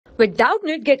With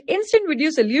Doubtnut, get instant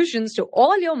video solutions to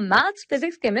all your maths,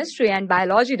 physics, chemistry, and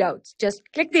biology doubts. Just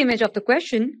click the image of the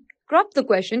question, crop the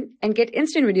question, and get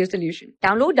instant video solution.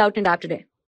 Download Doubtnut app today.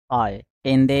 Hi.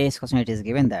 In this question, it is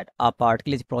given that a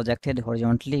particle is projected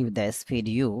horizontally with the speed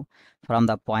u from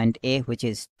the point A, which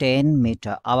is 10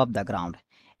 meter above the ground.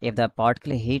 If the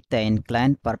particle hit the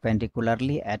incline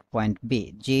perpendicularly at point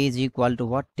B, g is equal to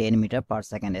what? 10 meter per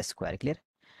second square. Clear?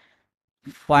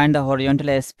 Find the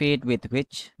horizontal speed with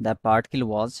which the particle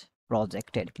was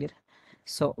projected. Clear?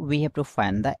 So we have to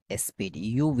find the speed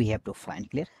u. We have to find.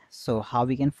 Clear? So how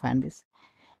we can find this?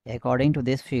 According to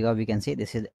this figure, we can see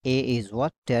this is A is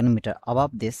what? 10 meter above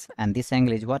this, and this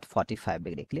angle is what? 45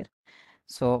 degree. Clear?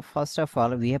 So first of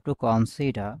all, we have to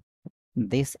consider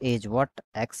this is what?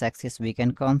 X-axis we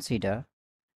can consider,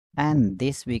 and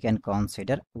this we can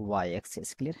consider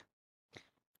y-axis. Clear?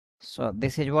 So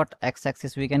this is what?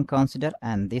 X-axis we can consider,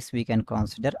 and this we can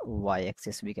consider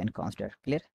y-axis we can consider.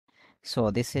 Clear? So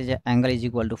this is angle is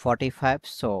equal to 45.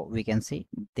 So we can see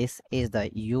this is the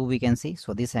u we can see.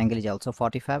 So this angle is also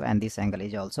 45, and this angle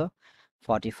is also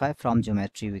 45. From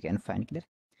geometry we can find. Clear?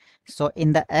 So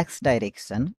in the x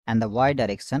direction and the y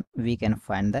direction we can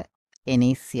find the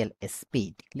initial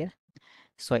speed. Clear?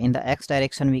 So in the x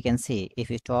direction we can see, if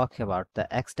we talk about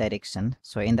the x direction,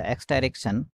 so in the x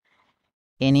direction,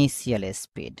 initial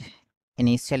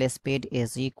speed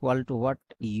is equal to what?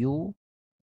 U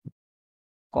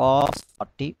cos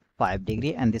 45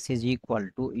 degree, and this is equal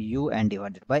to u and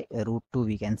divided by root 2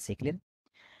 we can see. Clear?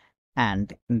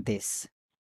 And this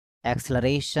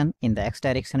acceleration in the x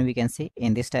direction we can see,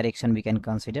 in this direction we can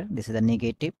consider this is the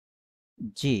negative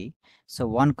g. So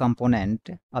one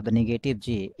component of the negative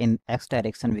g in x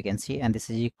direction we can see, and this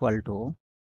is equal to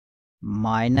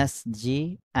minus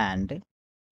g and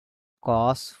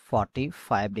cos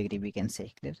 45 degree we can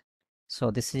say. Clear? So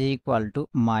this is equal to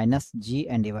minus g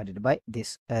and divided by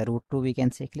this root 2 we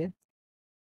can say. Clear?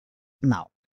 Now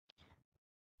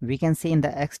we can see in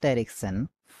the x direction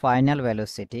final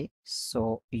velocity,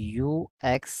 so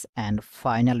ux and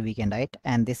final we can write,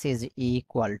 and this is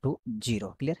equal to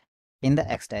 0. Clear? In the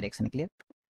x direction. Clear?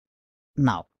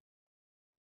 Now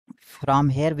from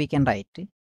here we can write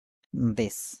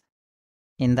this.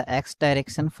 In the x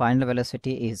direction, final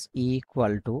velocity is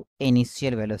equal to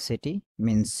initial velocity,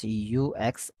 means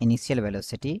ux initial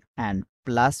velocity, and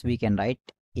plus we can write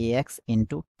ax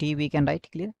into t we can write.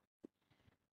 Clear?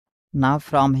 Now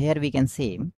from here we can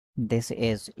see this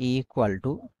is equal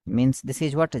to, means this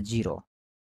is what? 0.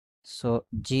 So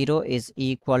 0 is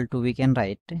equal to, we can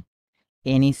write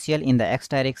initial in the x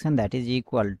direction, that is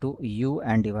equal to u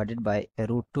and divided by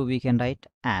root 2 we can write,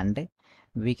 and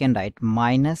we can write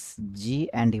minus g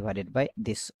and divided by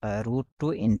this root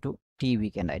 2 into t we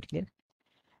can write. Clear?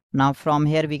 Now from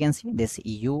here we can see this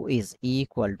u is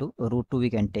equal to root 2 we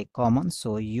can take common,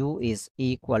 so u is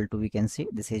equal to, we can see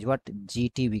this is what?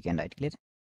 gt we can write. Clear?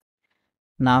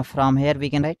 Now from here we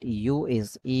can write u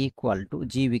is equal to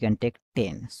g we can take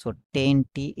 10, so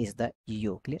 10t is the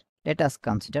u. Clear? Let us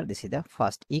consider this is the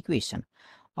first equation.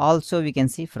 Also we can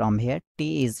see from here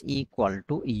t is equal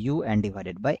to u and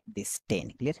divided by this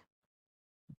 10. Clear?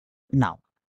 Now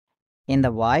in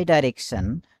the y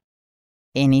direction,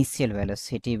 initial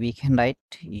velocity we can write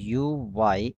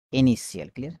uy initial.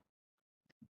 Clear?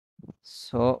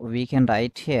 So we can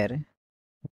write here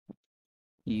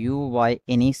uy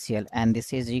initial, and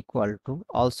this is equal to,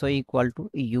 also equal to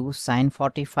u sine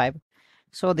 45.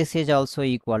 So this is also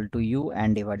equal to u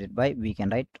and divided by, we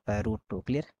can write root 2.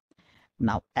 Clear?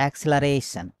 Now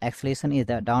acceleration is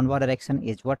the downward direction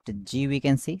is what? G we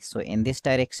can see. So in this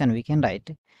direction we can write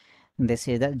this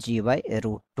is the g by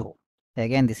root 2.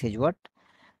 Again this is what?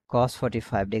 Cos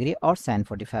 45 degree or sin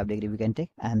 45 degree we can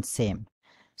take, and same.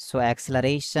 So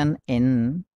acceleration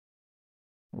in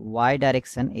y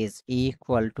direction is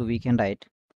equal to, we can write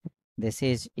this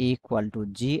is equal to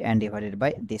g and divided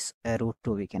by this root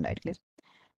 2 we can write. Clear?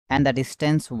 And the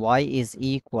distance y is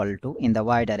equal to, in the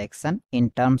y direction, in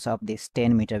terms of this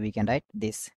 10 meter we can write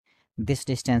this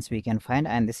distance we can find,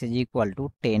 and this is equal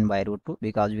to 10 by root 2,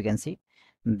 because we can see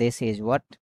this is what?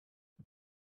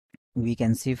 We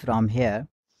can see from here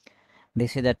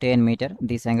this is the 10 meter,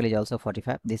 this angle is also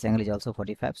 45, this angle is also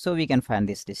 45, so we can find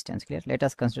this distance. Clear? Let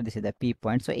us consider this is the p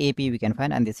point, so ap we can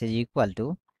find, and this is equal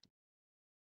to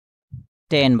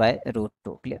 10 by root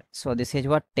 2. Clear? So this is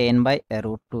what? 10 by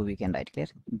root 2 we can write. Clear?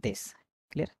 This.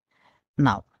 Clear?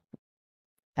 Now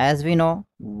as we know,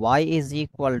 y is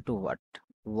equal to what?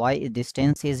 Y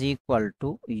distance is equal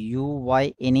to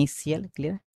uy initial.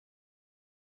 Clear?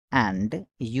 And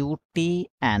ut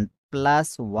and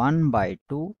plus 1 by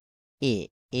 2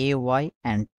 ay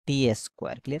and t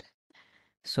square. Clear?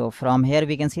 So from here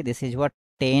we can see this is what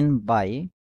 10 by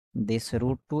this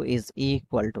root 2 is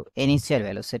equal to initial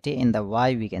velocity in the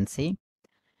y we can see,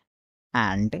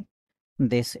 and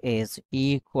this is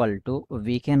equal to,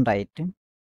 we can write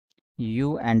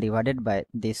u and divided by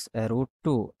this root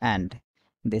 2, and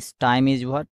this time is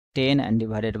what 10 and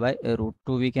divided by root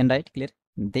 2 we can write, clear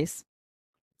this.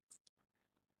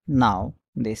 Now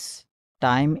this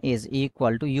time is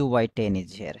equal to u by 10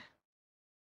 is here.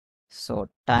 So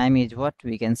time is what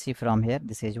we can see from here,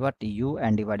 this is what u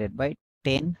and divided by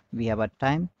 10 we have a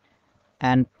time,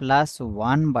 and plus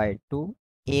 1 by 2,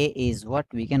 a is what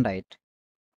we can write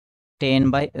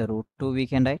 10 by root 2 we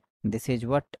can write, this is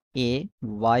what a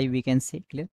y we can see,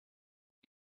 clear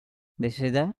this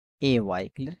is the a y,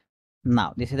 clear.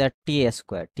 Now this is the t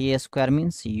square, t square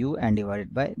means u and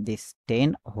divided by this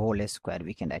 10 whole square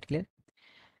we can write, clear.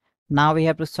 Now we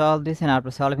have to solve this, and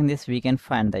after solving this we can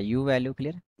find the u value,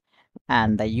 clear,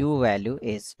 and the u value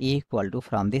is equal to,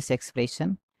 from this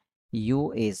expression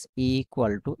u is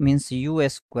equal to, means u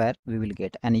square we will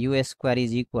get, and u square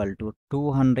is equal to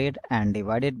 200 and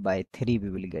divided by 3 we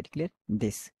will get, clear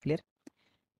this, clear.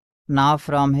 Now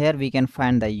from here we can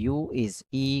find the u is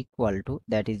equal to,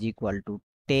 that is equal to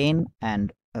 10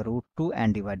 and root 2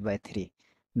 and divided by 3,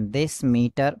 this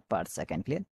meter per second,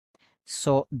 clear.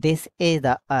 So this is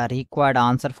the required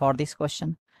answer for this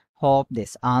question. Hope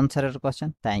this answered your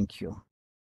question. Thank you.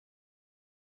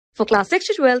 For class 6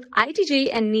 to 12, IIT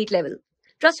JEE and NEET level.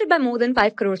 Trusted by more than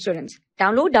 5 crore students.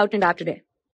 Download Doubtnut app today.